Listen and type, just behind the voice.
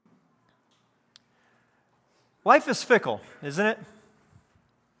Life is fickle, isn't it?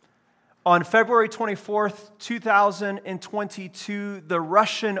 On February 24th, 2022, the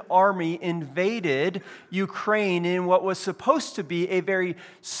Russian army invaded Ukraine in what was supposed to be a very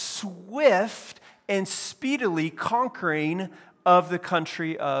swift and speedily conquering of the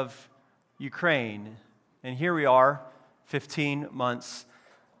country of Ukraine. And here we are, 15 months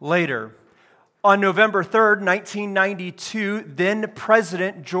later. On November 3rd, 1992, then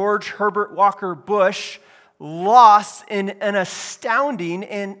President George Herbert Walker Bush lost in an astounding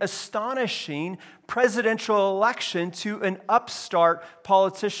and astonishing presidential election to an upstart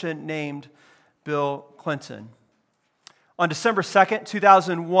politician named Bill Clinton. On December 2nd,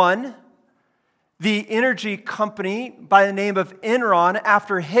 2001, the energy company by the name of Enron,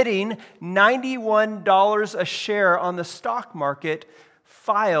 after hitting $91 a share on the stock market,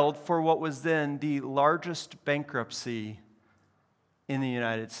 filed for what was then the largest bankruptcy in the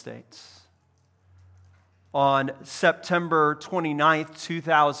United States. On September 29th,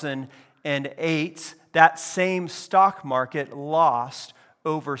 2008, that same stock market lost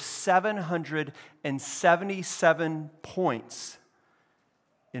over 777 points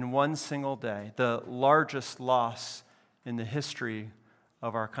in one single day, the largest loss in the history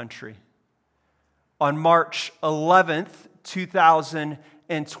of our country. On March 11th,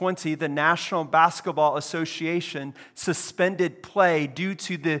 2020, the National Basketball Association suspended play due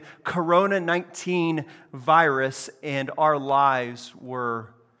to the Corona-19 virus, and our lives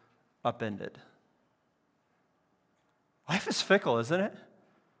were upended. Life is fickle, isn't it?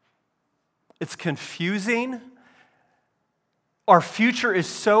 It's confusing. Our future is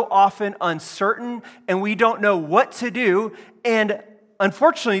so often uncertain, and we don't know what to do. And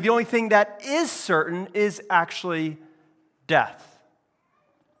unfortunately, the only thing that is certain is actually death.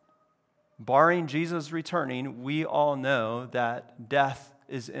 Barring Jesus returning, we all know that death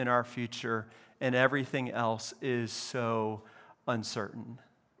is in our future and everything else is so uncertain.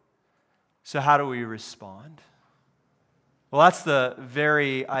 So how do we respond? Well, that's the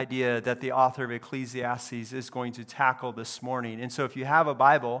very idea that the author of Ecclesiastes is going to tackle this morning. And so if you have a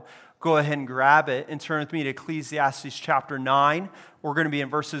Bible, go ahead and grab it and turn with me to Ecclesiastes chapter 9. We're going to be in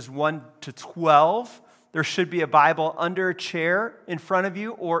verses 1 to 12. There should be a Bible under a chair in front of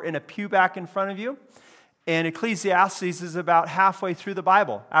you or in a pew back in front of you. And Ecclesiastes is about halfway through the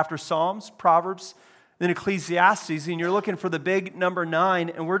Bible. After Psalms, Proverbs, then Ecclesiastes, and you're looking for the big number 9,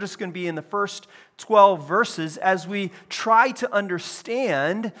 and we're just going to be in the first 12 verses as we try to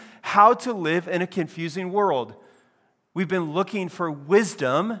understand how to live in a confusing world. We've been looking for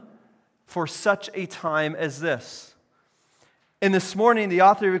wisdom for such a time as this. And this morning, the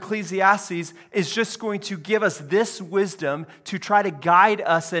author of Ecclesiastes is just going to give us this wisdom to try to guide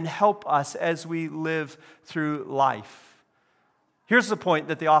us and help us as we live through life. Here's the point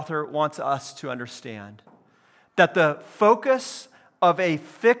that the author wants us to understand: that the focus of a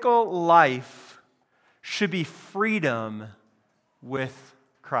fickle life should be freedom with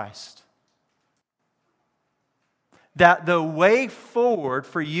Christ. That the way forward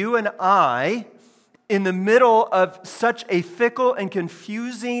for you and I, in the middle of such a fickle and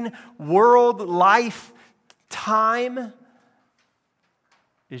confusing world, life, time,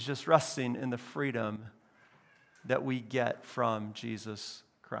 is just resting in the freedom that we get from Jesus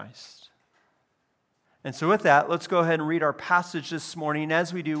Christ. And so with that, let's go ahead and read our passage this morning.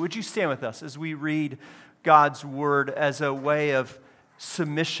 As we do, would you stand with us as we read God's word as a way of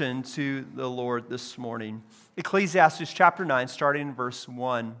submission to the Lord this morning? Ecclesiastes chapter 9, starting in verse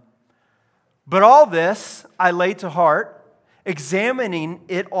 1. But all this I lay to heart, examining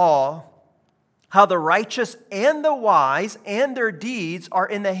it all, how the righteous and the wise and their deeds are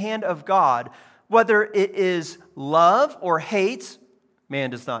in the hand of God. Whether it is love or hate, man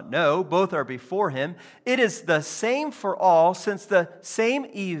does not know. Both are before him. It is the same for all, since the same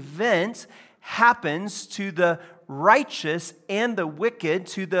event happens to the righteous and the wicked,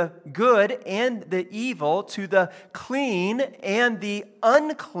 to the good and the evil, to the clean and the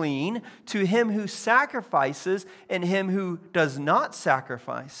unclean, to him who sacrifices and him who does not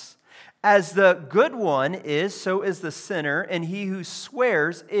sacrifice. As the good one is, so is the sinner, and he who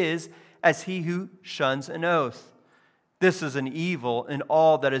swears is as he who shuns an oath. This is an evil in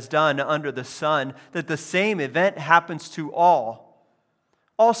all that is done under the sun, that the same event happens to all.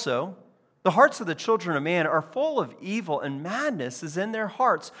 Also, the hearts of the children of man are full of evil, and madness is in their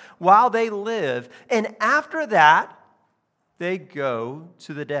hearts while they live. And after that, they go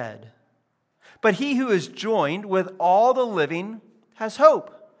to the dead. But he who is joined with all the living has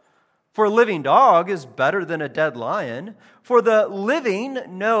hope. For a living dog is better than a dead lion, for the living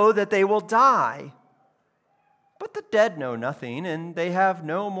know that they will die. But the dead know nothing, and they have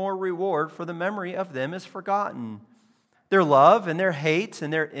no more reward, for the memory of them is forgotten. Their love and their hate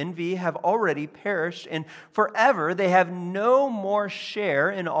and their envy have already perished, and forever they have no more share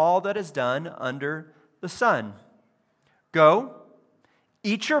in all that is done under the sun. Go,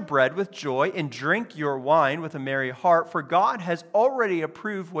 eat your bread with joy, and drink your wine with a merry heart, for God has already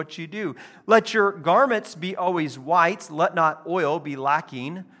approved what you do. Let your garments be always white, let not oil be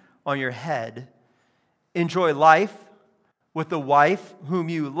lacking on your head. Enjoy life with the wife whom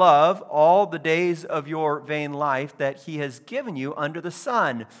you love all the days of your vain life that he has given you under the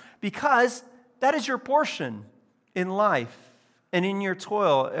sun, because that is your portion in life and in your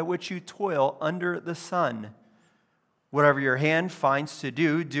toil at which you toil under the sun. Whatever your hand finds to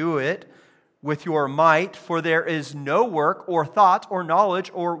do, do it with your might, for there is no work or thought or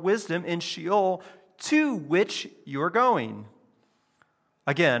knowledge or wisdom in Sheol to which you are going.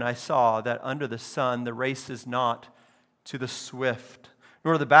 Again, I saw that under the sun the race is not to the swift,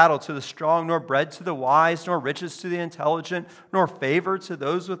 nor the battle to the strong, nor bread to the wise, nor riches to the intelligent, nor favor to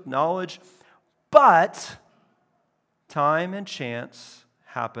those with knowledge. But time and chance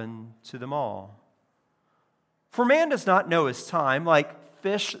happen to them all. For man does not know his time, like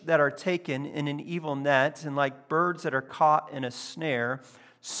fish that are taken in an evil net, and like birds that are caught in a snare,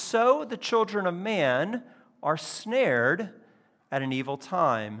 so the children of man are snared at an evil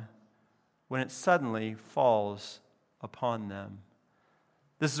time, when it suddenly falls upon them.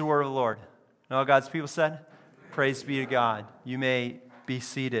 This is the word of the Lord. And all God's people said, praise be to God. You may be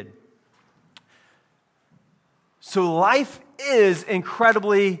seated. So life is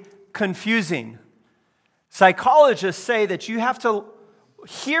incredibly confusing. Psychologists say that you have to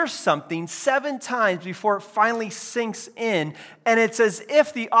hear something 7 times before it finally sinks in. And it's as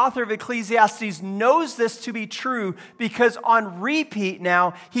if the author of Ecclesiastes knows this to be true, because on repeat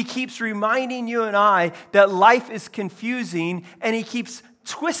now, he keeps reminding you and I that life is confusing, and he keeps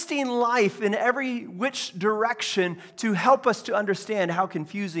twisting life in every which direction to help us to understand how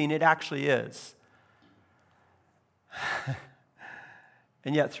confusing it actually is.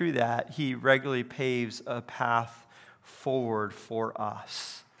 And yet through that, he regularly paves a path forward for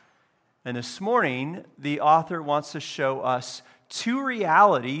us. And this morning, the author wants to show us 2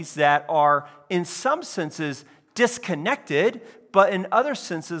 realities that are, in some senses, disconnected, but in other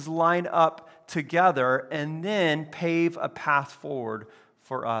senses line up together, and then pave a path forward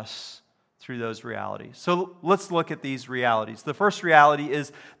for us through those realities. So let's look at these realities. The first reality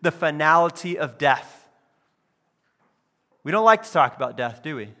is the finality of death. We don't like to talk about death,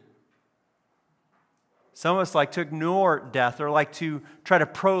 do we? Some of us like to ignore death, or like to try to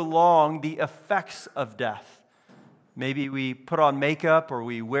prolong the effects of death. Maybe we put on makeup or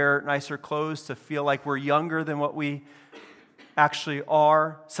we wear nicer clothes to feel like we're younger than what we actually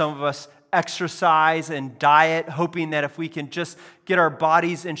are. Some of us exercise and diet, hoping that if we can just get our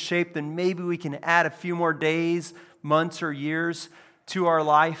bodies in shape, then maybe we can add a few more days, months, or years to our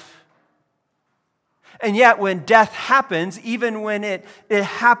life. And yet when death happens, even when it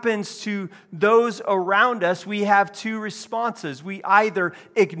happens to those around us, we have 2 responses. We either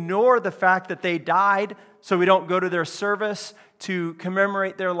ignore the fact that they died, so we don't go to their service to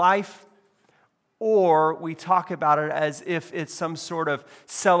commemorate their life, or we talk about it as if it's some sort of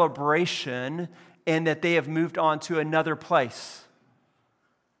celebration and that they have moved on to another place,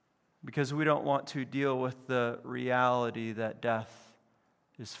 because we don't want to deal with the reality that death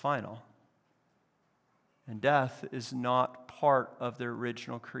is final. And death is not part of the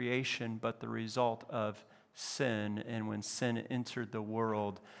original creation, but the result of sin. And when sin entered the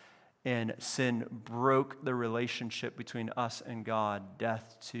world and sin broke the relationship between us and God,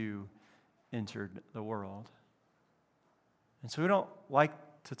 death too entered the world. And so we don't like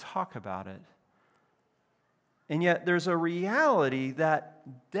to talk about it. And yet there's a reality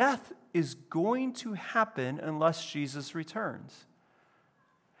that death is going to happen unless Jesus returns.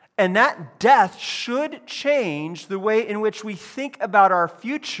 And that death should change the way in which we think about our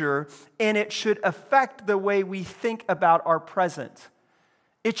future, and it should affect the way we think about our present.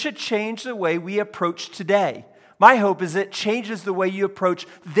 It should change the way we approach today. My hope is it changes the way you approach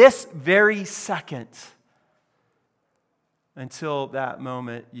this very second until that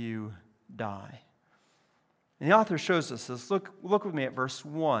moment you die. And the author shows us this. Look with me at verse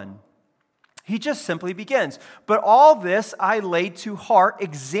 1. He just simply begins, "But all this I laid to heart,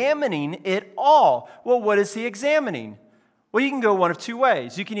 examining it all." Well, what is he examining? Well, you can go one of 2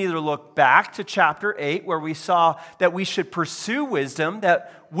 ways. You can either look back to chapter 8, where we saw that we should pursue wisdom,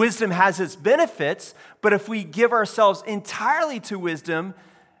 that wisdom has its benefits, but if we give ourselves entirely to wisdom,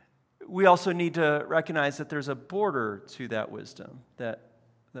 we also need to recognize that there's a border to that wisdom, that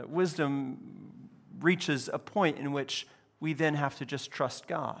wisdom reaches a point in which we then have to just trust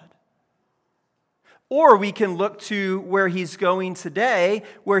God. Or we can look to where he's going today,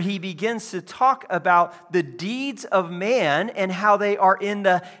 where he begins to talk about the deeds of man and how they are in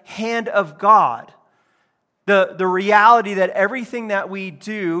the hand of God. The reality that everything that we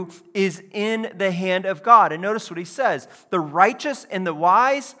do is in the hand of God. And notice what he says. The righteous and the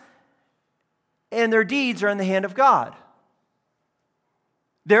wise and their deeds are in the hand of God.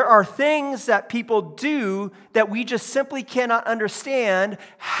 There are things that people do that we just simply cannot understand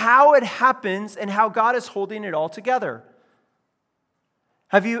how it happens and how God is holding it all together.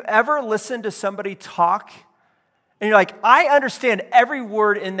 Have you ever listened to somebody talk and you're like, I understand every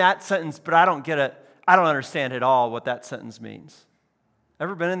word in that sentence, but I don't get it. I don't understand at all what that sentence means.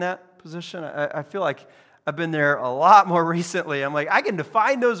 Ever been in that position? I feel like I've been there a lot more recently. I'm like, I can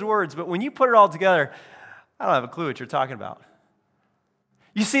define those words, but when you put it all together, I don't have a clue what you're talking about.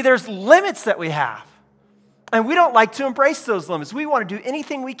 You see, there's limits that we have, and we don't like to embrace those limits. We want to do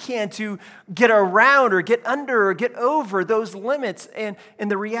anything we can to get around or get under or get over those limits, and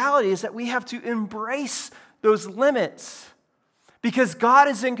the reality is that we have to embrace those limits because God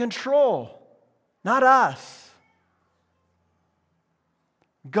is in control. Not us.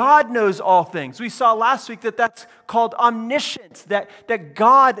 God knows all things. We saw last week that that's called omniscience, that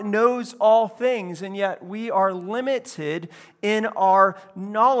God knows all things, and yet we are limited in our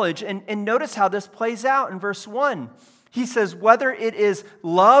knowledge. And notice how this plays out in verse 1. He says, whether it is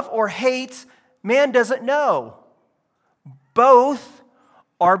love or hate, man doesn't know. Both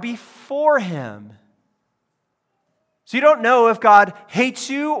are before him. So you don't know if God hates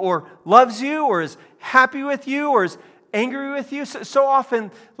you or loves you or is happy with you or is angry with you. So often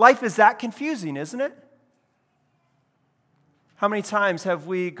life is that confusing, isn't it? How many times have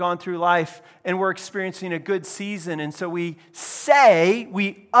we gone through life and we're experiencing a good season and so we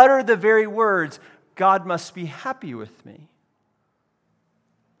utter the very words, God must be happy with me.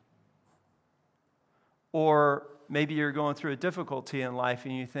 Or maybe you're going through a difficulty in life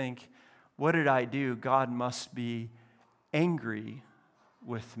and you think, what did I do? God must be angry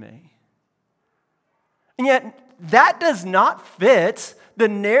with me. And yet, that does not fit the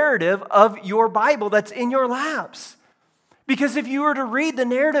narrative of your Bible that's in your laps. Because if you were to read the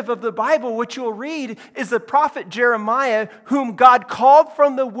narrative of the Bible, what you'll read is the prophet Jeremiah, whom God called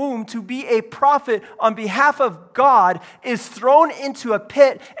from the womb to be a prophet on behalf of God, is thrown into a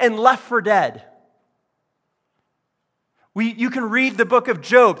pit and left for dead. You can read the book of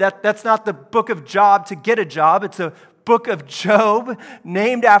Job. That's not the book of Job to get a job. It's a book of Job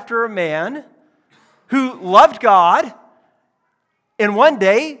named after a man who loved God. And one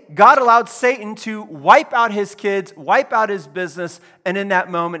day, God allowed Satan to wipe out his kids, wipe out his business. And in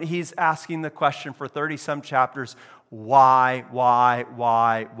that moment, he's asking the question for 30-some chapters, why?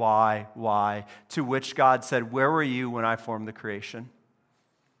 To which God said, where were you when I formed the creation?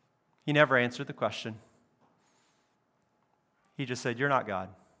 He never answered the question. He just said, you're not God.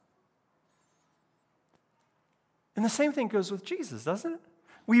 And the same thing goes with Jesus, doesn't it?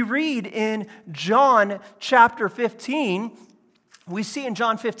 We read in John chapter 15, we see in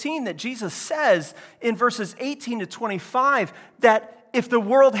John 15 that Jesus says in verses 18 to 25 that if the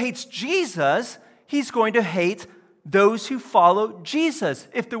world hates Jesus, he's going to hate those who follow Jesus.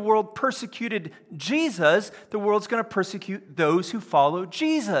 If the world persecuted Jesus, the world's going to persecute those who follow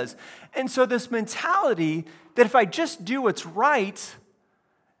Jesus. And so this mentality that if I just do what's right,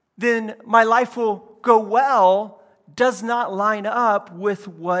 then my life will go well, does not line up with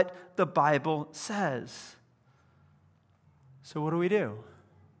what the Bible says. So what do we do?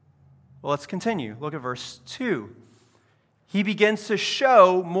 Well, let's continue. Look at verse 2. He begins to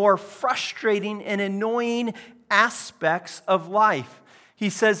show more frustrating and annoying aspects of life. He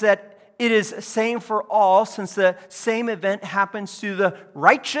says that it is same for all, since the same event happens to the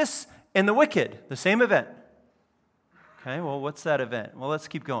righteous and the wicked. The same event. Okay, well, what's that event? Well, let's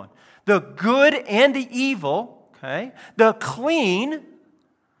keep going. The good and the evil, okay, the clean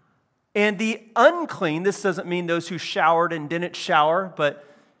and the unclean. This doesn't mean those who showered and didn't shower, but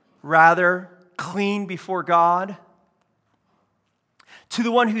rather clean before God. To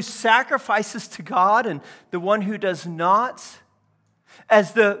the one who sacrifices to God and the one who does not.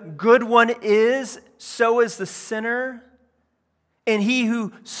 As the good one is, so is the sinner. And he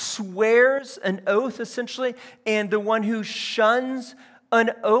who swears an oath, essentially, and the one who shuns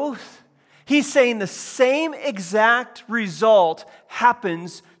an oath. He's saying the same exact result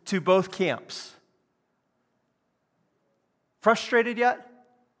happens to both camps. Frustrated yet?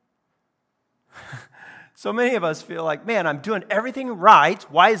 So many of us feel like, man, I'm doing everything right.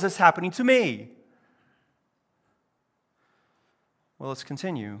 Why is this happening to me? Well, let's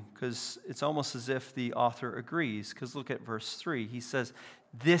continue, because it's almost as if the author agrees, because look at verse 3. He says,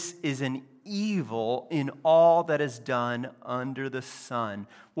 this is an evil in all that is done under the sun.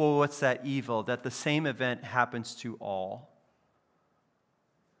 Well, what's that evil? That the same event happens to all.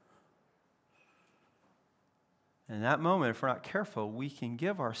 In that moment, if we're not careful, we can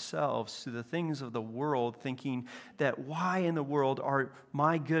give ourselves to the things of the world, thinking that why in the world are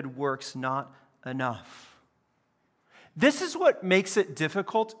my good works not enough? This is what makes it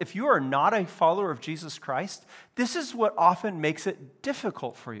difficult. If you are not a follower of Jesus Christ, this is what often makes it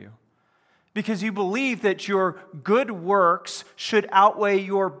difficult for you. Because you believe that your good works should outweigh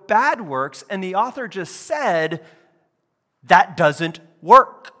your bad works, and the author just said that doesn't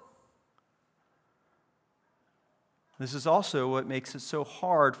work. This is also what makes it so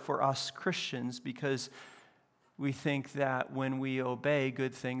hard for us Christians, because we think that when we obey,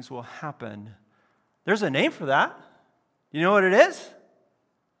 good things will happen. There's a name for that. You know what it is?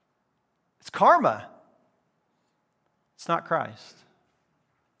 It's karma. It's not Christ.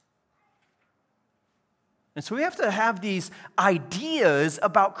 And so we have to have these ideas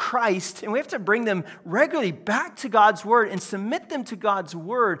about Christ, and we have to bring them regularly back to God's Word and submit them to God's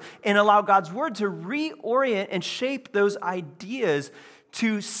Word and allow God's Word to reorient and shape those ideas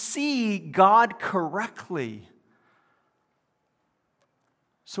to see God correctly.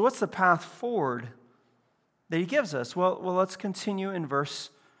 So what's the path forward that he gives us? Well, let's continue in verse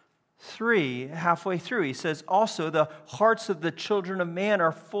 3, halfway through. He says, also the hearts of the children of man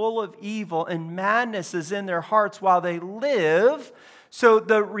are full of evil, and madness is in their hearts while they live. So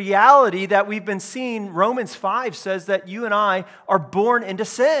the reality that we've been seeing, Romans 5 says that you and I are born into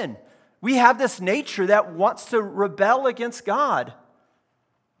sin. We have this nature that wants to rebel against God.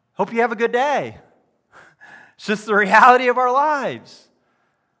 Hope you have a good day. It's just the reality of our lives.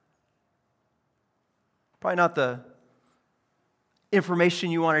 Probably not the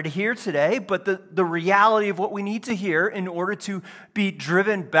information you wanted to hear today, but the reality of what we need to hear in order to be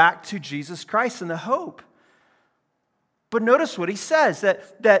driven back to Jesus Christ and the hope. But notice what he says,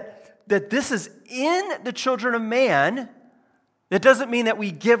 that this is in the children of man. That doesn't mean that we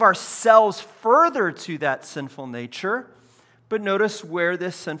give ourselves further to that sinful nature, but notice where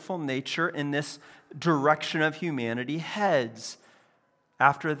this sinful nature in this direction of humanity heads.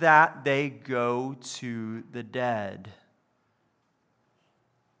 After that, they go to the dead.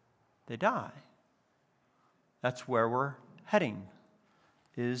 They die. That's where we're heading,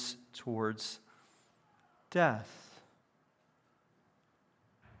 is towards death.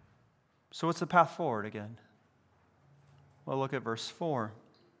 So what's the path forward again? Well, look at verse 4.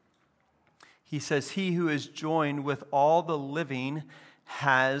 He says, he who is joined with all the living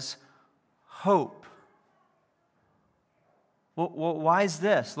has hope. Well, why is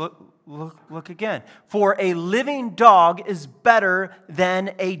this? Look again. For a living dog is better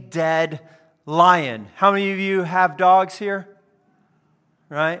than a dead lion. How many of you have dogs here?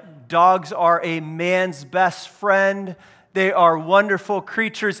 Right? Dogs are a man's best friend. They are wonderful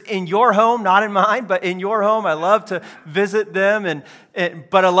creatures in your home, not in mine, but in your home. I love to visit them,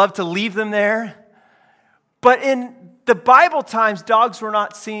 but I love to leave them there. But in the Bible times, dogs were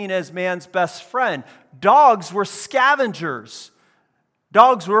not seen as man's best friend. Dogs were scavengers.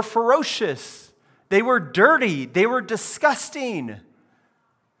 Dogs were ferocious. They were dirty. They were disgusting.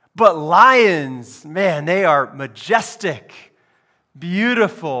 But lions, man, they are majestic,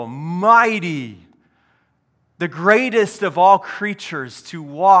 beautiful, mighty. The greatest of all creatures to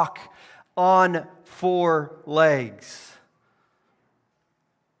walk on 4 legs.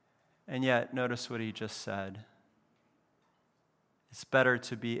 And yet, notice what he just said. It's better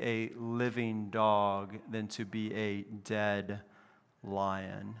to be a living dog than to be a dead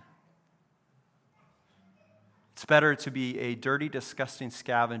lion. It's better to be a dirty, disgusting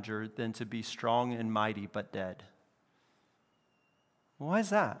scavenger than to be strong and mighty but dead. Why is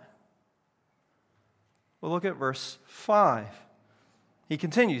that? Well, look at verse 5. He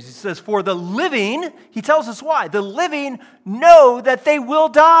continues. He says, for the living, he tells us why. The living know that they will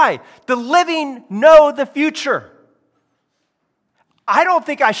die. The living know the future. I don't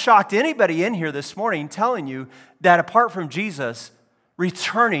think I shocked anybody in here this morning telling you that apart from Jesus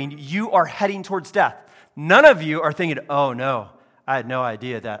returning, you are heading towards death. None of you are thinking, oh no, I had no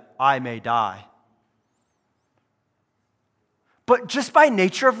idea that I may die. But just by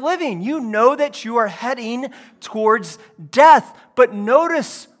nature of living, you know that you are heading towards death. But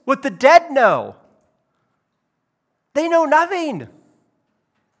notice what the dead know. They know nothing.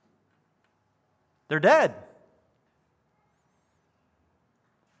 They're dead.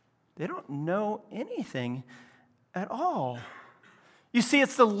 They don't know anything at all. You see,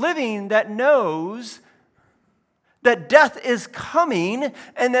 it's the living that knows that death is coming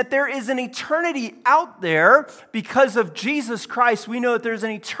and that there is an eternity out there because of Jesus Christ. We know that there's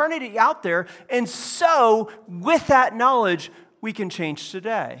an eternity out there. And so, with that knowledge, we can change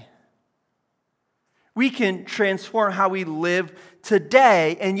today. We can transform how we live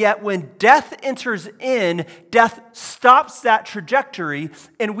today. And yet, when death enters in, death stops that trajectory,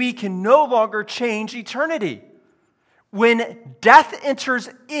 and we can no longer change eternity. When death enters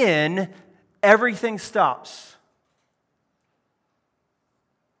in, everything stops.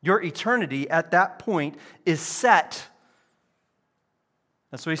 Your eternity at that point is set.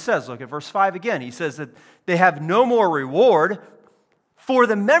 That's what he says. Look at verse 5 again. He says that they have no more reward, for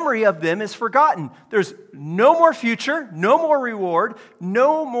the memory of them is forgotten. There's no more future, no more reward,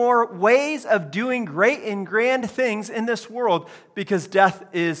 no more ways of doing great and grand things in this world, because death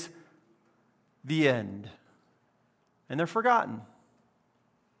is the end. And they're forgotten.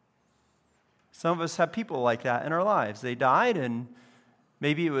 Some of us have people like that in our lives. They died, and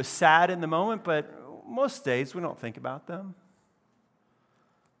maybe it was sad in the moment, but most days we don't think about them.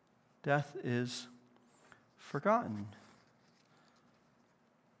 Death is forgotten.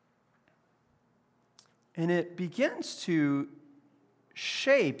 And it begins to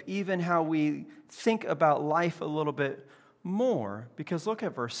shape even how we think about life a little bit more. Because look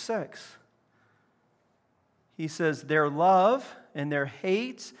at verse 6. He says, their love and their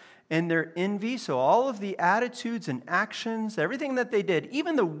hate and their envy, so all of the attitudes and actions, everything that they did,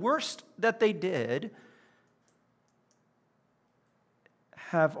 even the worst that they did,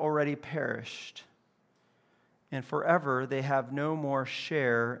 have already perished. And forever they have no more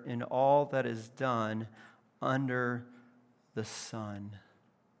share in all that is done under the sun.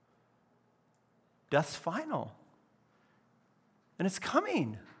 Death's final. And it's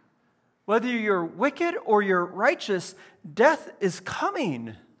coming. Whether you're wicked or you're righteous, death is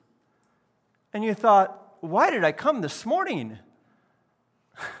coming. And you thought, why did I come this morning?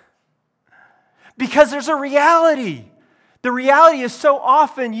 Because there's a reality. The reality is so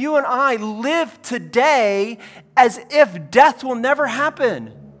often you and I live today as if death will never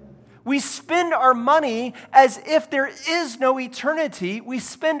happen. We spend our money as if there is no eternity. We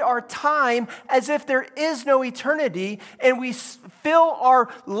spend our time as if there is no eternity. And we fill our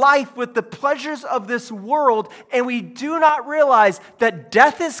life with the pleasures of this world. And we do not realize that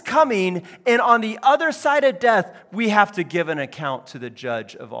death is coming. And on the other side of death, we have to give an account to the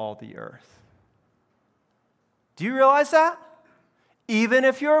judge of all the earth. Do you realize that? Even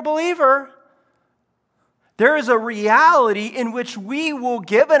if you're a believer, there is a reality in which we will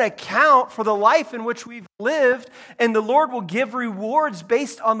give an account for the life in which we've lived, and the Lord will give rewards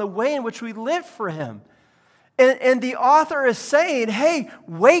based on the way in which we live for Him. And the author is saying, hey,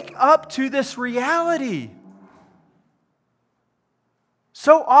 wake up to this reality.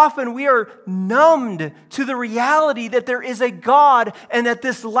 So often we are numbed to the reality that there is a God and that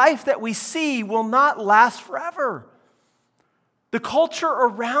this life that we see will not last forever. The culture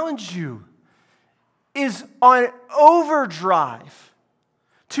around you is on overdrive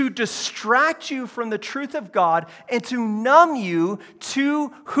to distract you from the truth of God and to numb you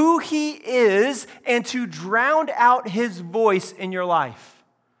to who He is and to drown out His voice in your life.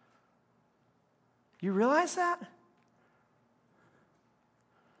 You realize that?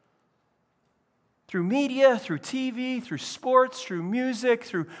 Through media, through TV, through sports, through music,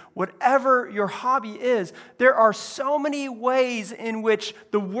 through whatever your hobby is, there are so many ways in which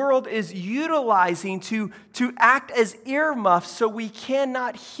the world is utilizing to act as earmuffs so we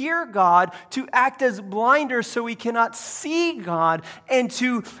cannot hear God, to act as blinders so we cannot see God, and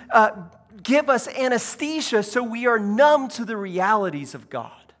to give us anesthesia so we are numb to the realities of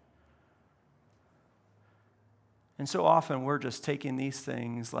God. And so often we're just taking these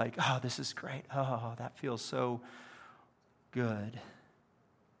things like, oh, this is great. Oh, that feels so good.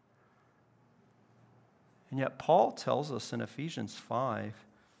 And yet Paul tells us in Ephesians 5,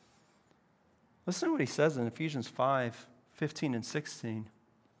 listen to what he says in Ephesians 5, 15 and 16.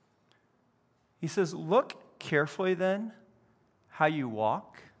 He says, look carefully then how you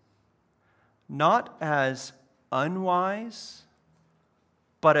walk, not as unwise,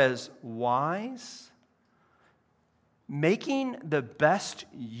 but as wise, making the best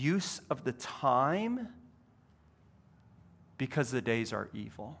use of the time because the days are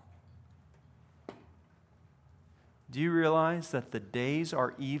evil. Do you realize that the days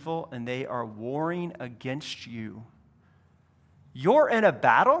are evil and they are warring against you? You're in a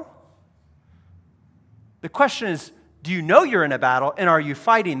battle. The question is, do you know you're in a battle and are you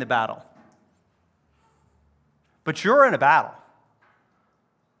fighting the battle? But you're in a battle.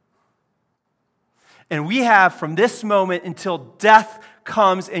 And we have from this moment until death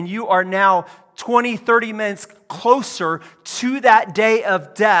comes and you are now 20, 30 minutes closer to that day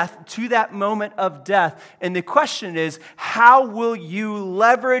of death, to that moment of death. And the question is, how will you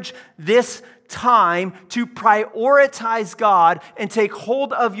leverage this time to prioritize God and take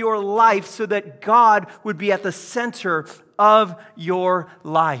hold of your life so that God would be at the center of your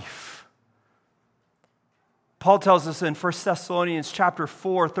life? Paul tells us in 1 Thessalonians chapter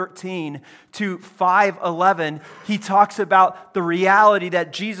 4, 13 to 5:11, he talks about the reality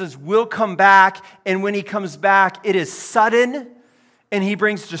that Jesus will come back, and when he comes back, it is sudden, and he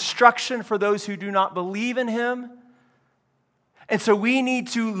brings destruction for those who do not believe in him. And so we need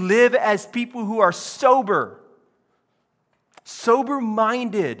to live as people who are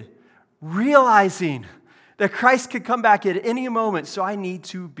sober-minded, realizing that Christ could come back at any moment, so I need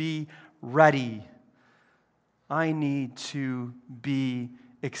to be ready. I need to be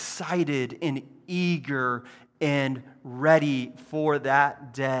excited and eager and ready for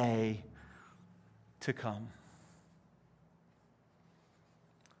that day to come.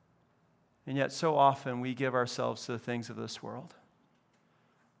 And yet so often we give ourselves to the things of this world.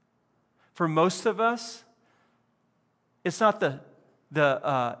 For most of us, it's not the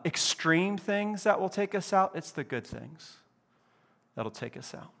extreme things that will take us out, it's the good things that'll take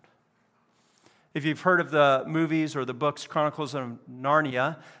us out. If you've heard of the movies or the books Chronicles of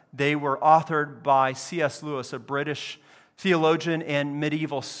Narnia, they were authored by C.S. Lewis, a British theologian and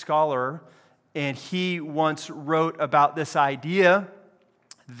medieval scholar, and he once wrote about this idea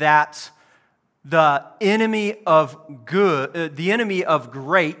that the enemy of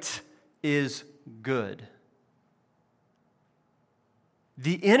great is good.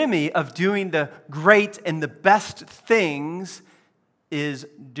 The enemy of doing the great and the best things is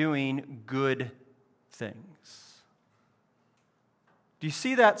doing good things. Do you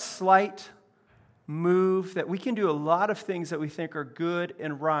see that slight move that we can do a lot of things that we think are good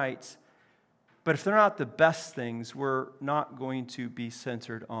and right, but if they're not the best things, we're not going to be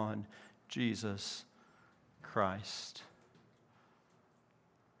centered on Jesus Christ.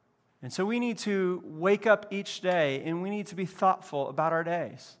 And so we need to wake up each day and we need to be thoughtful about our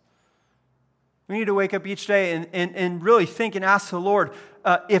days. We need to wake up each day and really think and ask the Lord,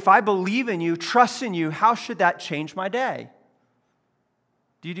 if I believe in you, trust in you, how should that change my day?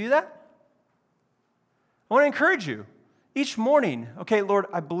 Do you do that? I want to encourage you. Each morning, okay, Lord,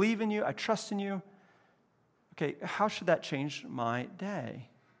 I believe in you, I trust in you. Okay, how should that change my day?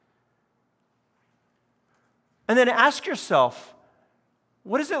 And then ask yourself,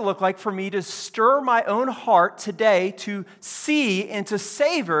 what does it look like for me to stir my own heart today to see and to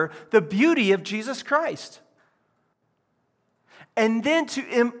savor the beauty of Jesus Christ? And then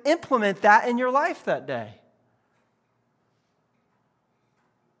to implement that in your life that day.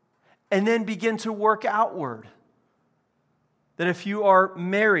 And then begin to work outward. That if you are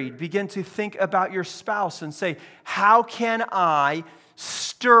married, begin to think about your spouse and say, how can I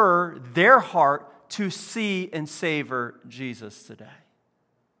stir their heart to see and savor Jesus today?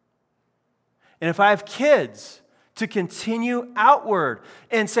 And if I have kids, to continue outward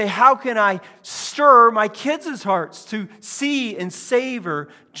and say, how can I stir my kids' hearts to see and savor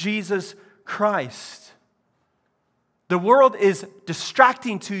Jesus Christ? The world is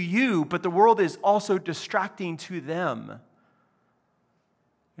distracting to you, but the world is also distracting to them.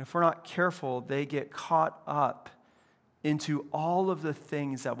 And if we're not careful, they get caught up into all of the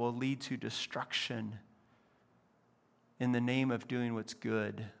things that will lead to destruction in the name of doing what's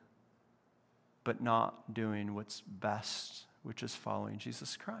good, but not doing what's best, which is following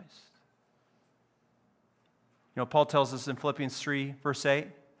Jesus Christ. You know, Paul tells us in Philippians 3, verse 8,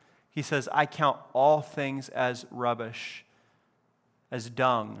 he says, I count all things as rubbish, as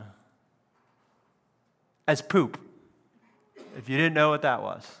dung, as poop, if you didn't know what that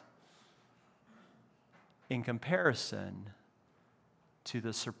was, in comparison to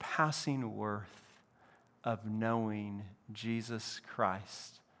the surpassing worth of knowing Jesus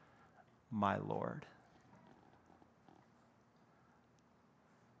Christ, my Lord.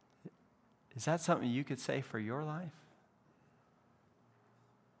 Is that something you could say for your life?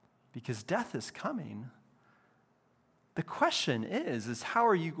 Because death is coming. The question is how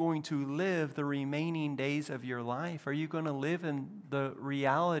are you going to live the remaining days of your life? Are you going to live in the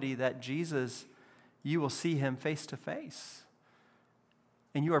reality that Jesus, you will see him face to face?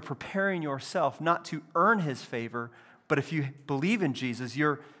 And you are preparing yourself not to earn his favor, but if you believe in Jesus,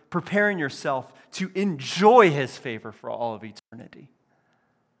 you're preparing yourself to enjoy his favor for all of eternity.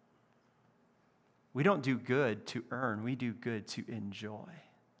 We don't do good to earn. We do good to enjoy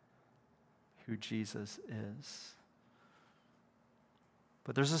who Jesus is.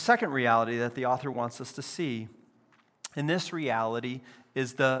 But there's a second reality that the author wants us to see. And this reality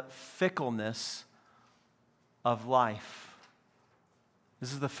is the fickleness of life.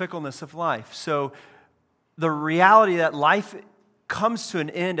 This is the fickleness of life. So the reality that life comes to an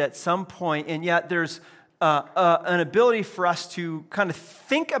end at some point, and yet there's an ability for us to kind of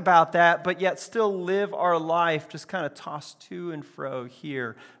think about that, but yet still live our life just kind of tossed to and fro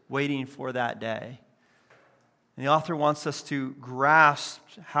here, waiting for that day. And the author wants us to grasp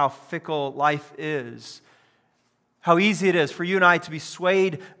how fickle life is, how easy it is for you and I to be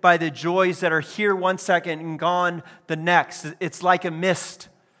swayed by the joys that are here one second and gone the next. It's like a mist.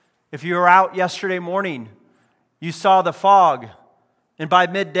 If you were out yesterday morning, you saw the fog, and by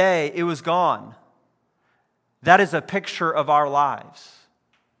midday, it was gone. That is a picture of our lives.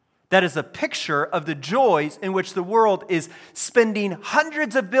 That is a picture of the joys in which the world is spending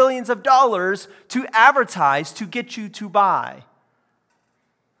hundreds of billions of dollars to advertise to get you to buy.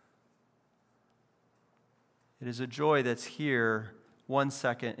 It is a joy that's here one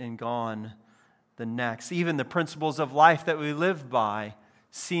second and gone the next. Even the principles of life that we live by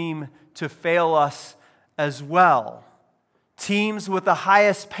seem to fail us as well. Teams with the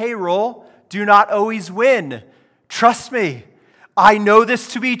highest payroll do not always win. Trust me, I know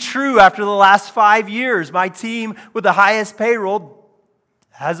this to be true after the last 5 years. My team with the highest payroll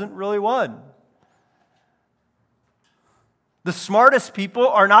hasn't really won. The smartest people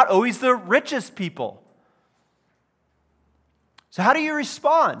are not always the richest people. So how do you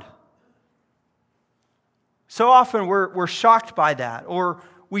respond? So often we're shocked by that, or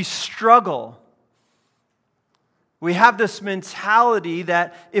we struggle. We have this mentality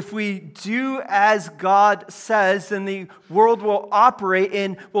that if we do as God says, then the world will operate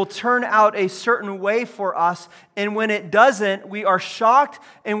and will turn out a certain way for us. And when it doesn't, we are shocked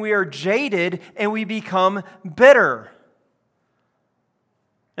and we are jaded and we become bitter.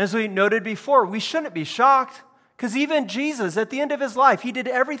 As we noted before, we shouldn't be shocked. Because even Jesus, at the end of his life, he did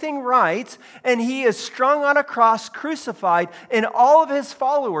everything right, and he is strung on a cross, crucified, and all of his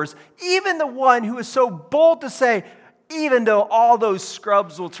followers, even the one who is so bold to say, even though all those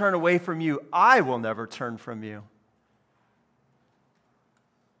scrubs will turn away from you, I will never turn from you.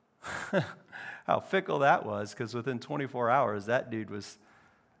 How fickle that was, because within 24 hours, that dude was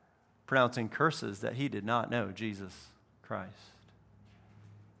pronouncing curses that he did not know Jesus Christ.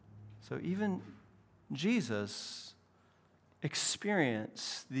 So even Jesus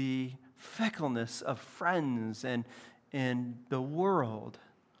experienced the fickleness of friends and the world.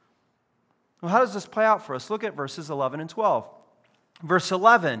 Well, how does this play out for us? Look at verses 11 and 12. Verse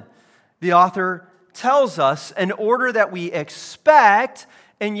 11, the author tells us an order that we expect,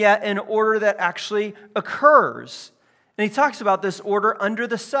 and yet an order that actually occurs. And he talks about this order under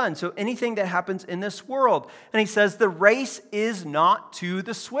the sun, so anything that happens in this world. And he says the race is not to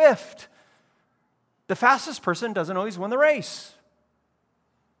the swift. The fastest person doesn't always win the race.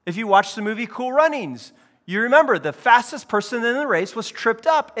 If you watch the movie Cool Runnings, you remember the fastest person in the race was tripped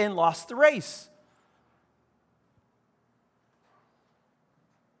up and lost the race.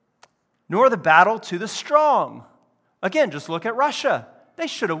 Nor the battle to the strong. Again, just look at Russia. They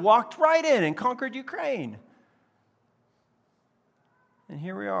should have walked right in and conquered Ukraine. And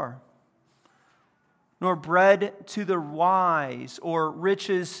here we are. Nor bread to the wise, or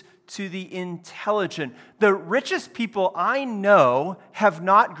riches to the intelligent. The richest people I know have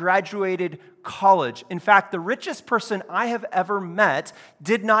not graduated college. In fact, the richest person I have ever met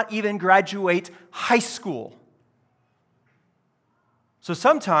did not even graduate high school. So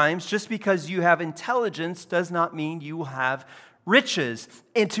sometimes, just because you have intelligence does not mean you have riches.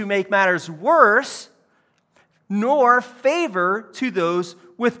 And to make matters worse, nor favor to those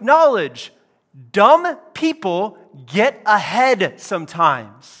with knowledge. Dumb people get ahead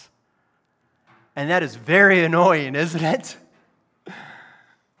sometimes. And that is very annoying, isn't it?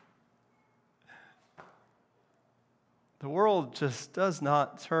 The world just does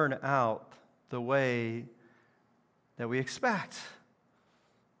not turn out the way that we expect.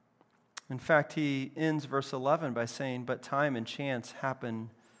 In fact, he ends verse 11 by saying, but time and chance happen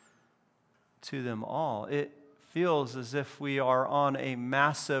to them all. It feels as if we are on a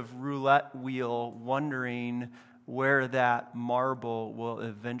massive roulette wheel wondering where that marble will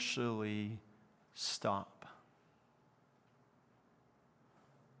eventually stop.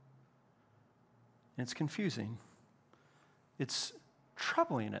 It's confusing. It's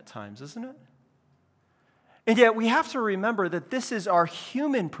troubling at times, isn't it? And yet we have to remember that this is our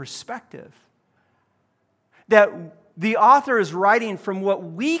human perspective. That the author is writing from what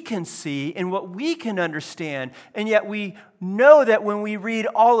we can see and what we can understand. And yet we know that when we read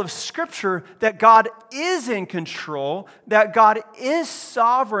all of Scripture, that God is in control, that God is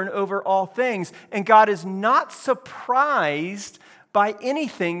sovereign over all things, and God is not surprised by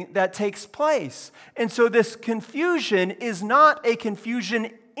anything that takes place. And so this confusion is not a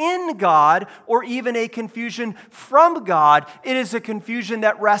confusion in God or even a confusion from God. It is a confusion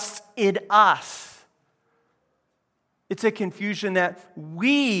that rests in us. It's a confusion that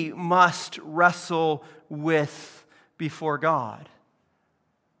we must wrestle with before God.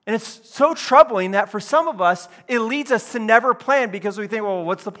 And it's so troubling that for some of us, it leads us to never plan because we think, well,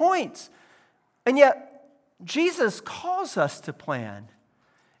 what's the point? And yet, Jesus calls us to plan.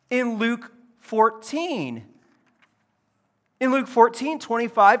 In Luke 14,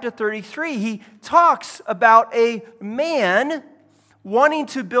 25 to 33, he talks about a man wanting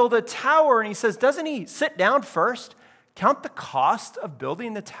to build a tower, and he says, doesn't he sit down first, count the cost of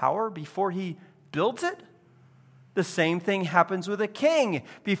building the tower before he builds it? The same thing happens with a king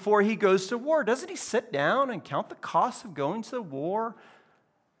before he goes to war. Doesn't he sit down and count the cost of going to the war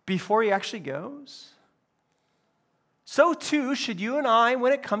before he actually goes? So too should you and I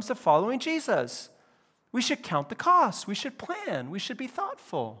when it comes to following Jesus. We should count the costs. We should plan. We should be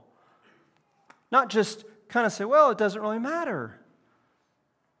thoughtful. Not just kind of say, well, it doesn't really matter.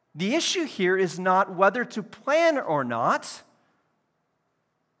 The issue here is not whether to plan or not.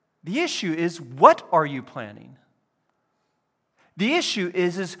 The issue is, what are you planning? The issue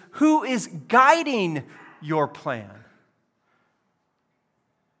is who is guiding your plan?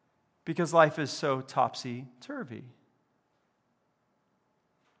 Because life is so topsy-turvy.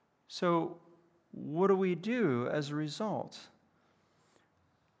 So what do we do as a result?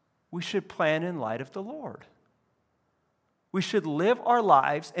 We should plan in light of the Lord. We should live our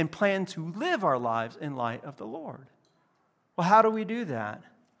lives and plan to live our lives in light of the Lord. Well, how do we do that?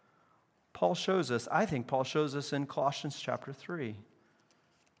 Paul shows us, I think Paul shows us in Colossians chapter 3.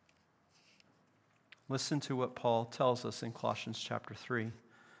 Listen to what Paul tells us in Colossians chapter 3,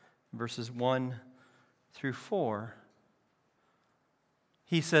 verses 1 through 4.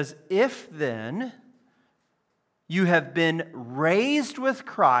 He says, if then you have been raised with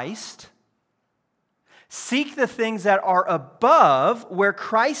Christ, seek the things that are above where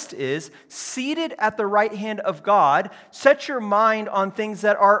Christ is, seated at the right hand of God. Set your mind on things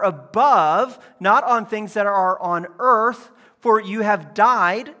that are above, not on things that are on earth, for you have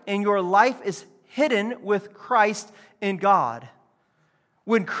died and your life is hidden with Christ in God.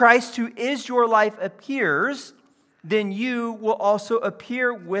 When Christ, who is your life, appears, then you will also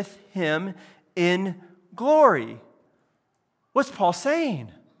appear with him in glory. What's Paul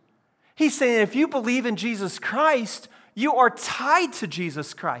saying? He's saying if you believe in Jesus Christ, you are tied to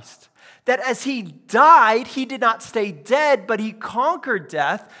Jesus Christ. That as he died, he did not stay dead, but he conquered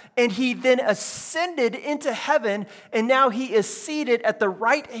death, and he then ascended into heaven, and now he is seated at the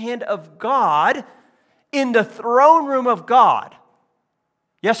right hand of God in the throne room of God.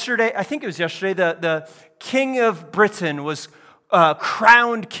 Yesterday, I think it was yesterday, the King of Britain was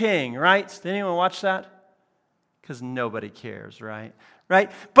crowned king, right? Did anyone watch that? Because nobody cares, right?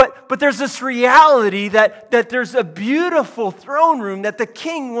 Right? But there's this reality that there's a beautiful throne room that the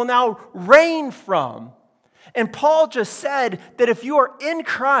king will now reign from. And Paul just said that if you are in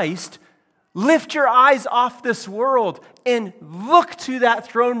Christ, lift your eyes off this world and look to that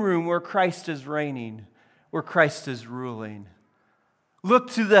throne room where Christ is reigning, where Christ is ruling.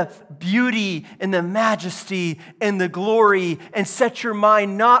 Look to the beauty and the majesty and the glory and set your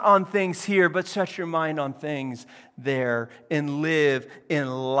mind not on things here, but set your mind on things there and live in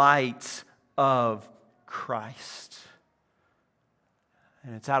light of Christ.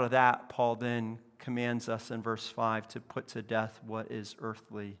 And it's out of that Paul then commands us in verse 5 to put to death what is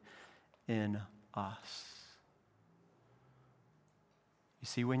earthly in us. You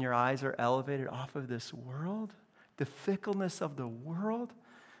see, when your eyes are elevated off of this world, the fickleness of the world,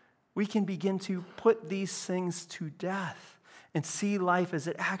 we can begin to put these things to death and see life as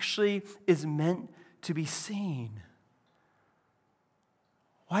it actually is meant to be seen.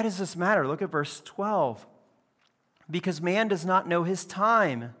 Why does this matter? Look at verse 12. Because man does not know his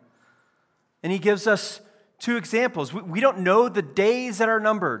time. And he gives us two examples. We don't know the days that are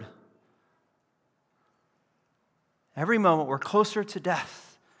numbered. Every moment we're closer to death.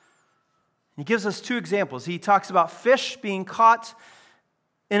 He gives us two examples. He talks about fish being caught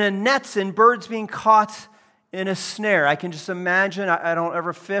in a net and birds being caught in a snare. I can just imagine, I don't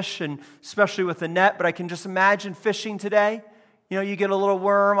ever fish, and especially with a net, but I can just imagine fishing today. You know, you get a little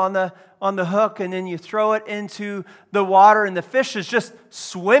worm on the hook, and then you throw it into the water, and the fish is just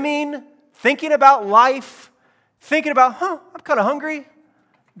swimming, thinking about life, thinking about, I'm kind of hungry.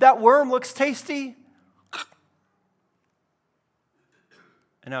 That worm looks tasty.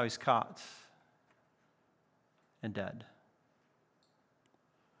 And now he's caught and dead.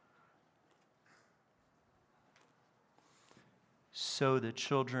 so the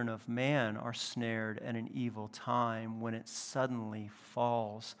children of man are snared at an evil time when it suddenly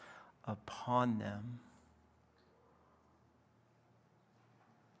falls upon them.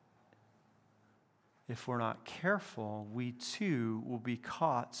 If we're not careful, we too will be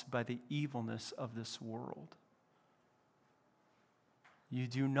caught by the evilness of this world. You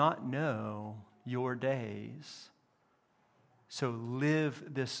do not know your days, so live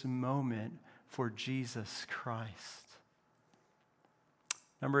this moment for Jesus Christ.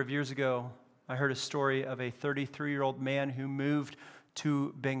 A number of years ago, I heard a story of a 33-year-old man who moved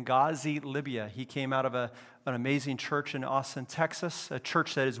to Benghazi, Libya. He came out of an amazing church in Austin, Texas, a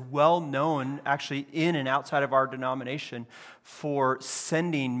church that is well known actually in and outside of our denomination for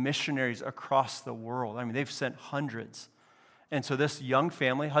sending missionaries across the world. I mean, they've sent hundreds. And so this young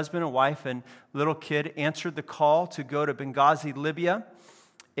family, husband and wife and little kid, answered the call to go to Benghazi, Libya,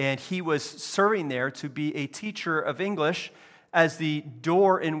 and he was serving there to be a teacher of English as the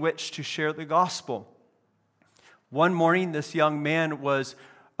door in which to share the gospel. One morning, this young man was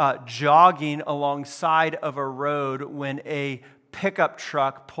jogging alongside of a road when a pickup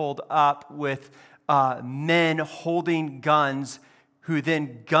truck pulled up with men holding guns who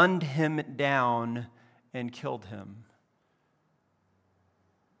then gunned him down and killed him.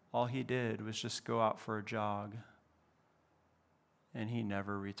 All he did was just go out for a jog, and he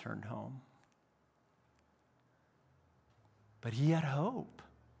never returned home. But he had hope.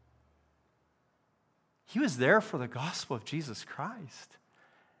 He was there for the gospel of Jesus Christ.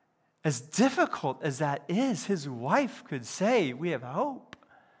 As difficult as that is, his wife could say, we have hope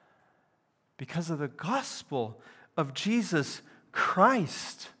because of the gospel of Jesus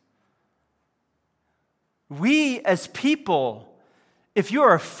Christ. We as people, if you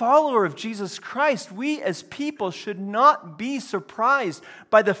are a follower of Jesus Christ, we as people should not be surprised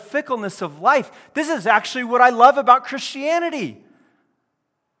by the fickleness of life. This is actually what I love about Christianity.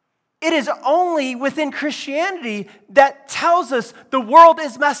 It is only within Christianity that tells us the world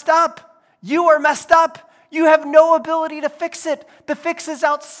is messed up. You are messed up. You have no ability to fix it. The fix is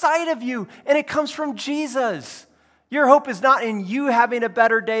outside of you, and it comes from Jesus. Your hope is not in you having a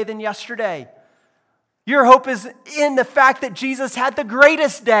better day than yesterday. Your hope is in the fact that Jesus had the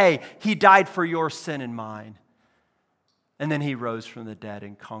greatest day. He died for your sin and mine. And then he rose from the dead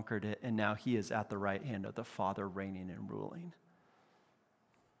and conquered it, and now he is at the right hand of the Father, reigning and ruling.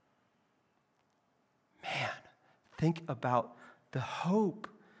 Man, think about the hope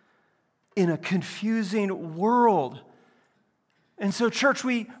in a confusing world. And so, church,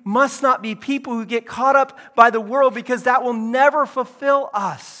 we must not be people who get caught up by the world because that will never fulfill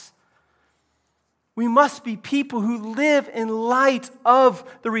us. We must be people who live in light of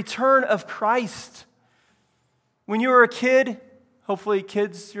the return of Christ. When you were a kid, hopefully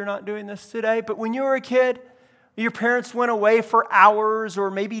kids, you're not doing this today, but when you were a kid, your parents went away for hours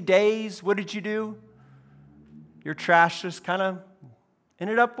or maybe days, what did you do? Your trash just kind of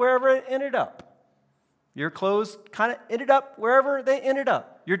ended up wherever it ended up. Your clothes kind of ended up wherever they ended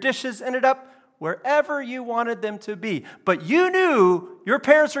up. Your dishes ended up wherever you wanted them to be. But you knew your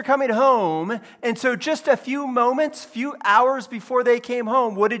parents were coming home, and so just a few moments, few hours before they came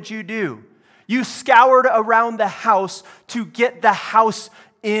home, what did you do? You scoured around the house to get the house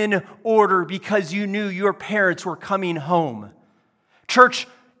in order because you knew your parents were coming home. Church,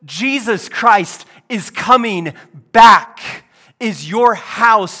 Jesus Christ is coming back. Is your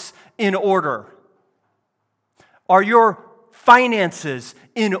house in order? Are your finances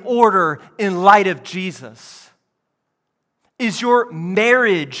in order in light of Jesus? Is your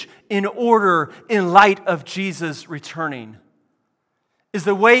marriage in order in light of Jesus returning? Is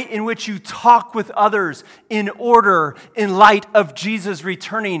the way in which you talk with others in order in light of Jesus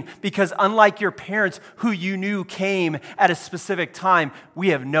returning? Because unlike your parents who you knew came at a specific time, we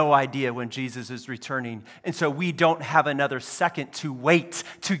have no idea when Jesus is returning. And so we don't have another second to wait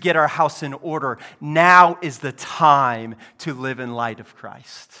to get our house in order. Now is the time to live in light of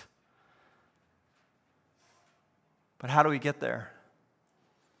Christ. But how do we get there?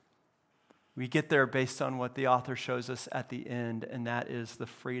 We get there based on what the author shows us at the end, and that is the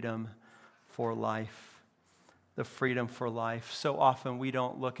freedom for life. The freedom for life. So often we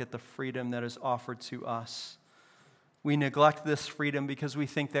don't look at the freedom that is offered to us. We neglect this freedom because we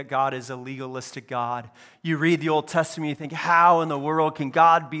think that God is a legalistic God. You read the Old Testament, you think, how in the world can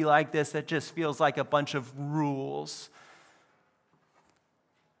God be like this? It just feels like a bunch of rules.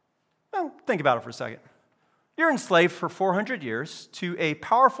 Well, think about it for a second. You're enslaved for 400 years to a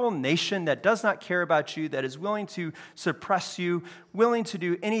powerful nation that does not care about you, that is willing to suppress you, willing to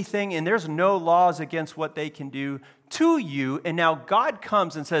do anything, and there's no laws against what they can do to you. And now God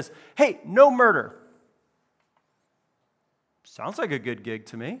comes and says, hey, no murder. Sounds like a good gig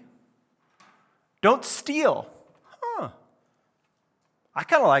to me. Don't steal. I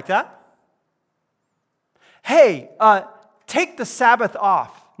kind of like that. Hey, take the Sabbath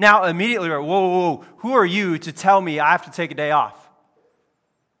off. Now, immediately, whoa, who are you to tell me I have to take a day off?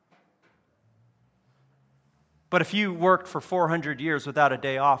 But if you worked for 400 years without a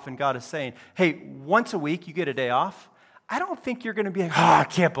day off and God is saying, hey, once a week you get a day off, I don't think you're going to be like, I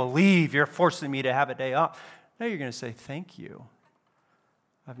can't believe you're forcing me to have a day off. No, you're going to say, thank you.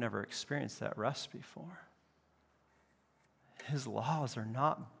 I've never experienced that rest before. His laws are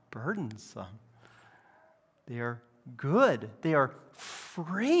not burdensome. They are good. They are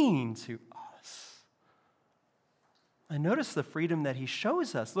freeing to us. And notice the freedom that he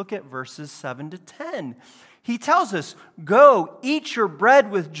shows us. Look at verses 7 to 10. He tells us, go, eat your bread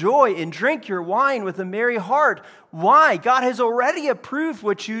with joy and drink your wine with a merry heart. Why? God has already approved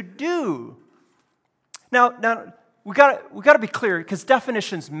what you do. Now we got to be clear, because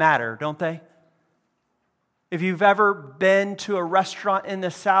definitions matter, don't they? If you've ever been to a restaurant in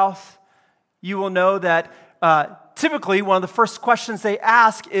the South, you will know that typically one of the first questions they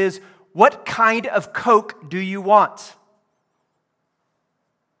ask is, what kind of Coke do you want?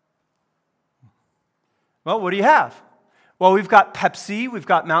 Well, what do you have? Well, we've got Pepsi, we've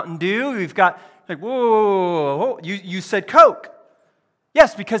got Mountain Dew, we've got, like, whoa. You said Coke.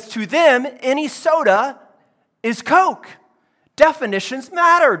 Yes, because to them, any soda is Coke. Definitions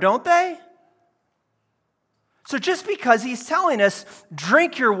matter, don't they? So just because he's telling us,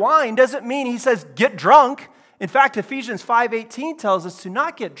 drink your wine, doesn't mean he says, get drunk. In fact, Ephesians 5:18 tells us to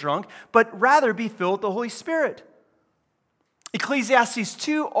not get drunk, but rather be filled with the Holy Spirit. Ecclesiastes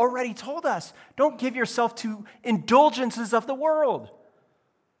 2 already told us, don't give yourself to indulgences of the world.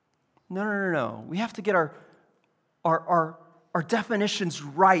 No. We have to get our definitions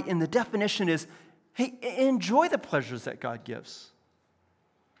right. And the definition is, hey, enjoy the pleasures that God gives.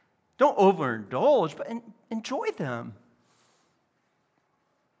 Don't overindulge, but enjoy them.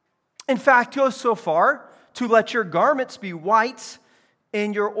 In fact, go so far to let your garments be white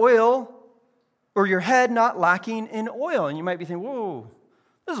and your oil or your head not lacking in oil. And you might be thinking, whoa,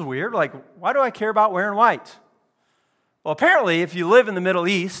 this is weird. Like, why do I care about wearing white? Well, apparently, if you live in the Middle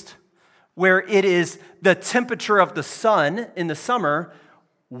East, where it is the temperature of the sun in the summer,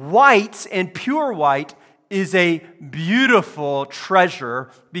 white and pure white is a beautiful treasure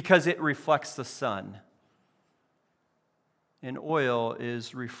because it reflects the sun. And oil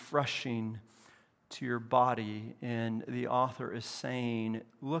is refreshing to your body. And the author is saying,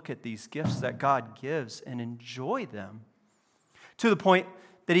 look at these gifts that God gives and enjoy them. To the point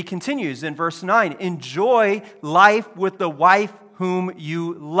that he continues in verse 9, enjoy life with the wife whom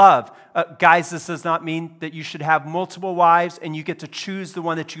you love. Guys, this does not mean that you should have multiple wives and you get to choose the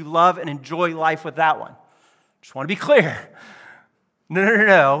one that you love and enjoy life with that one. Just want to be clear.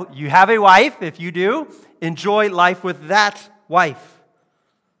 No. You have a wife. If you do, enjoy life with that wife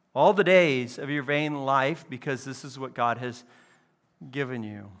all the days of your vain life, because this is what God has given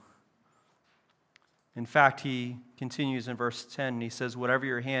you. In fact, he continues in verse 10, and he says, whatever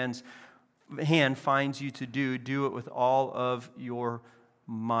your hand finds you to do, do it with all of your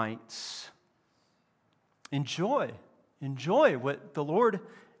might. Enjoy what the Lord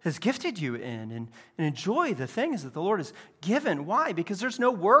has gifted you in, and enjoy the things that the Lord has given. Why? Because there's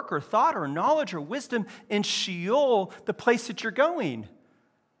no work or thought or knowledge or wisdom in Sheol, the place that you're going.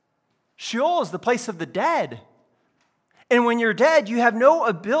 Sheol is the place of the dead. And when you're dead, you have no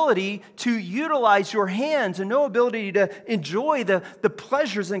ability to utilize your hands and no ability to enjoy the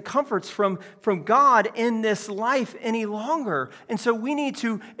pleasures and comforts from God in this life any longer. And so we need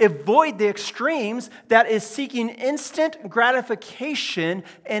to avoid the extremes that is seeking instant gratification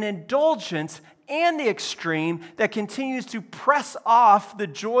and indulgence, and the extreme that continues to press off the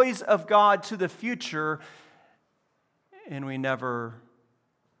joys of God to the future, and we never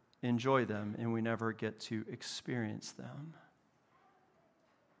enjoy them, and we never get to experience them.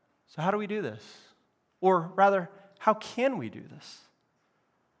 So how do we do this? Or rather, how can we do this?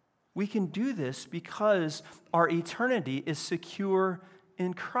 We can do this because our eternity is secure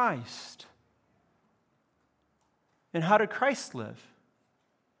in Christ. And how did Christ live?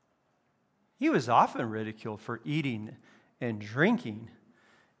 He was often ridiculed for eating and drinking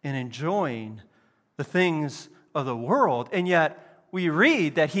and enjoying the things of the world, and yet we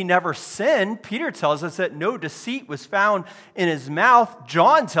read that he never sinned. Peter tells us that no deceit was found in his mouth.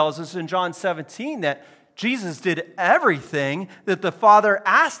 John tells us in John 17 that Jesus did everything that the Father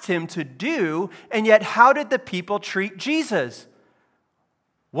asked him to do, and yet how did the people treat Jesus?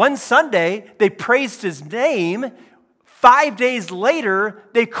 One Sunday, they praised his name. 5 days later,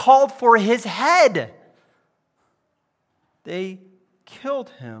 they called for his head. They killed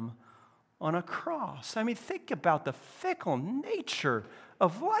him on a cross. I mean, think about the fickle nature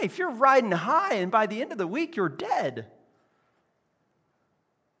of life. You're riding high, and by the end of the week, you're dead.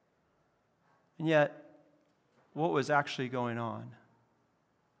 And yet, what was actually going on?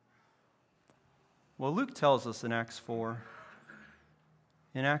 Well, Luke tells us in Acts 4.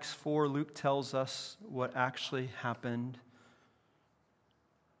 In Acts 4, Luke tells us what actually happened.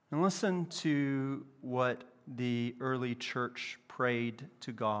 And listen to what the early church prayed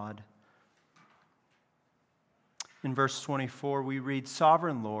to God. In verse 24, we read,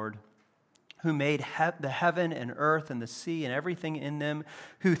 "Sovereign Lord, who made the heaven and earth and the sea and everything in them,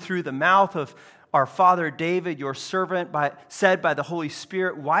 who through the mouth of our father David, your servant, said by the Holy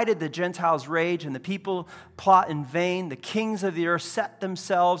Spirit, why did the Gentiles rage and the people plot in vain? The kings of the earth set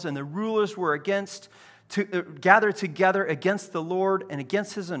themselves and the rulers were gathered together against the Lord and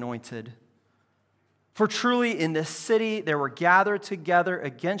against his anointed. For truly in this city they were gathered together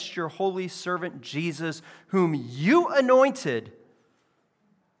against your holy servant Jesus, whom you anointed,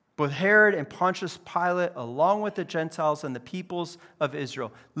 both Herod and Pontius Pilate, along with the Gentiles and the peoples of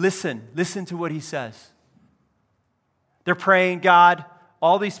Israel." Listen to what he says. They're praying, God,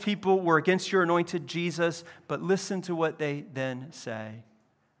 all these people were against your anointed Jesus, but listen to what they then say.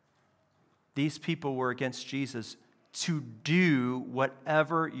 These people were against Jesus to do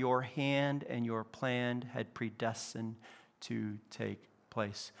whatever your hand and your plan had predestined to take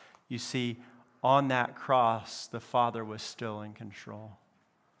place. You see, on that cross, the Father was still in control.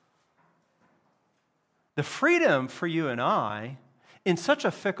 The freedom for you and I in such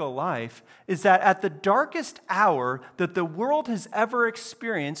a fickle life is that at the darkest hour that the world has ever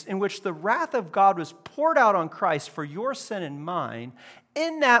experienced, in which the wrath of God was poured out on Christ for your sin and mine,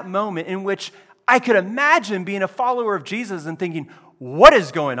 in that moment in which I could imagine being a follower of Jesus and thinking, what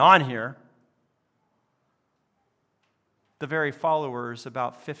is going on here? The very followers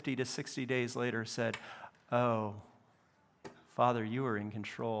about 50 to 60 days later said, "Oh, Father, you were in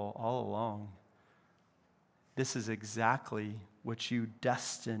control all along. This is exactly what you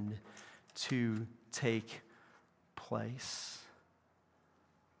destined to take place."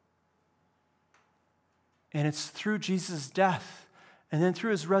 And it's through Jesus' death and then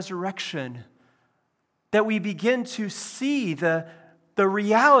through his resurrection that we begin to see the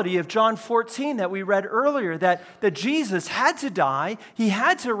reality of John 14 that we read earlier, that Jesus had to die, he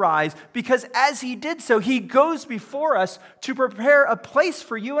had to rise, because as he did so, he goes before us to prepare a place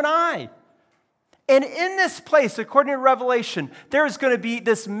for you and I. And in this place, according to Revelation, there is going to be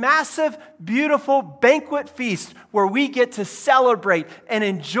this massive, beautiful banquet feast where we get to celebrate and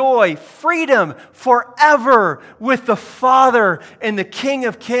enjoy freedom forever with the Father and the King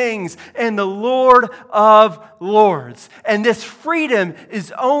of Kings and the Lord of Lords. And this freedom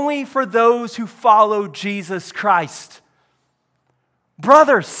is only for those who follow Jesus Christ.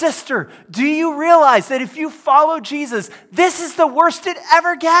 Brother, sister, do you realize that if you follow Jesus, this is the worst it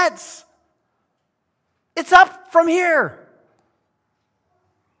ever gets? It's up from here.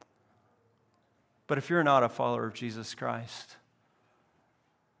 But if you're not a follower of Jesus Christ,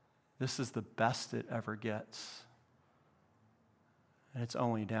 this is the best it ever gets. And it's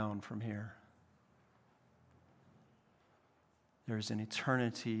only down from here. There's an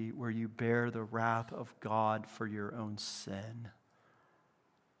eternity where you bear the wrath of God for your own sin.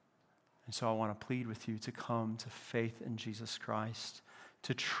 And so I want to plead with you to come to faith in Jesus Christ,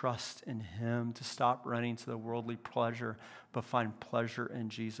 to trust in him, to stop running to the worldly pleasure, but find pleasure in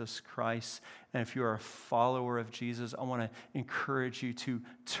Jesus Christ. And if you are a follower of Jesus, I want to encourage you to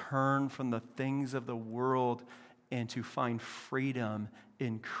turn from the things of the world and to find freedom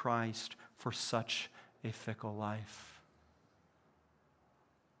in Christ for such a fickle life.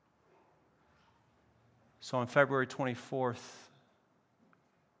 So on February 24th,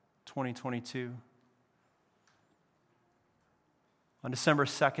 2022, on December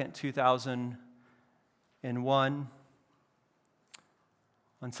 2nd, 2001,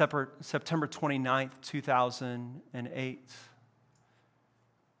 on September 29th, 2008,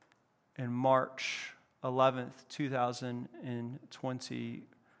 and March 11th, 2020,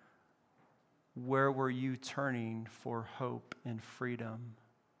 where were you turning for hope and freedom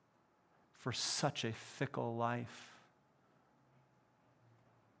for such a fickle life?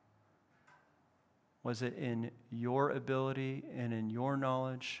 Was it in your ability and in your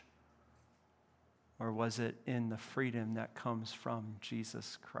knowledge? Or was it in the freedom that comes from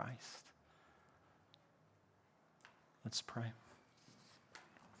Jesus Christ? Let's pray.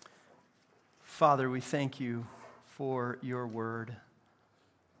 Father, we thank you for your word.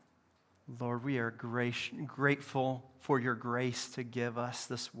 Lord, we are grateful for your grace to give us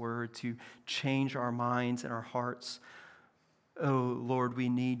this word, to change our minds and our hearts. Oh, Lord, we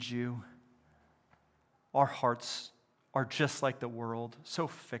need you. Our hearts are just like the world, so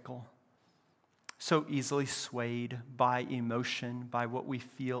fickle, so easily swayed by emotion, by what we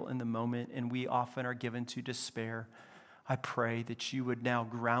feel in the moment, and we often are given to despair. I pray that you would now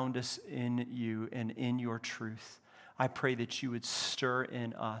ground us in you and in your truth. I pray that you would stir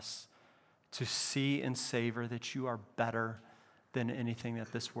in us to see and savor that you are better than anything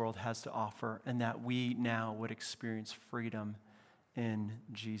that this world has to offer, and that we now would experience freedom in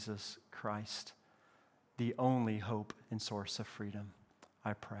Jesus Christ, the only hope and source of freedom.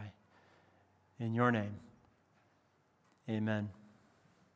 I pray. In your name, amen.